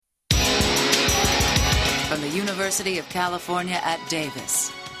From the University of California at Davis,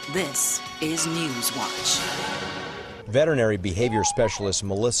 this is Newswatch. Veterinary behavior specialist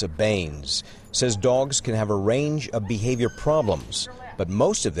Melissa Baines says dogs can have a range of behavior problems, but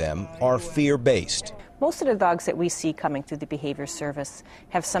most of them are fear-based. Most of the dogs that we see coming through the behavior service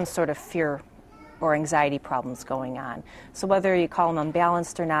have some sort of fear or anxiety problems going on. So whether you call them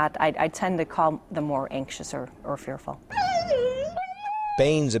unbalanced or not, I tend to call them more anxious or fearful.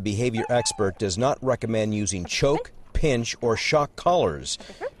 Baines, a behavior expert, does not recommend using choke, pinch, or shock collars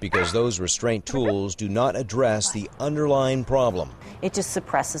because those restraint tools do not address the underlying problem. It just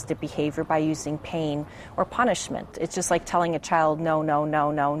suppresses the behavior by using pain or punishment. It's just like telling a child no, no,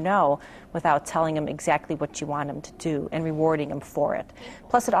 no, no, no, without telling them exactly what you want them to do and rewarding them for it.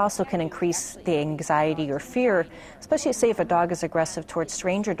 Plus, it also can increase the anxiety or fear, especially say if a dog is aggressive towards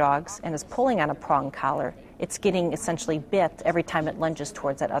stranger dogs and is pulling on a prong collar. It's getting essentially bit every time it lunges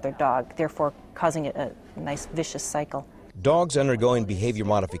towards that other dog, therefore causing a nice vicious cycle. Dogs undergoing behavior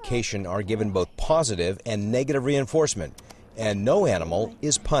modification are given both positive and negative reinforcement, and no animal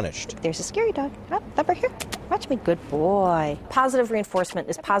is punished. There's a scary dog. Oh, over here. Watch me. Good boy. Positive reinforcement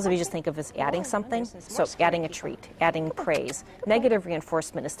is positive. You just think of as adding something. So adding a treat, adding praise. Negative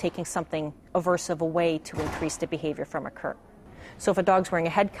reinforcement is taking something aversive away to increase the behavior from occur. So if a dog's wearing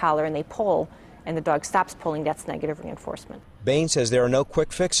a head collar and they pull and the dog stops pulling, that's negative reinforcement. Baines says there are no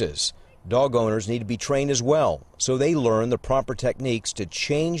quick fixes. Dog owners need to be trained as well, so they learn the proper techniques to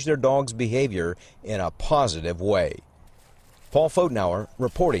change their dog's behavior in a positive way. Paul Fotenauer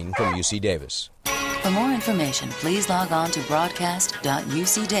reporting from UC Davis. For more information, please log on to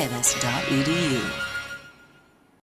broadcast.ucdavis.edu.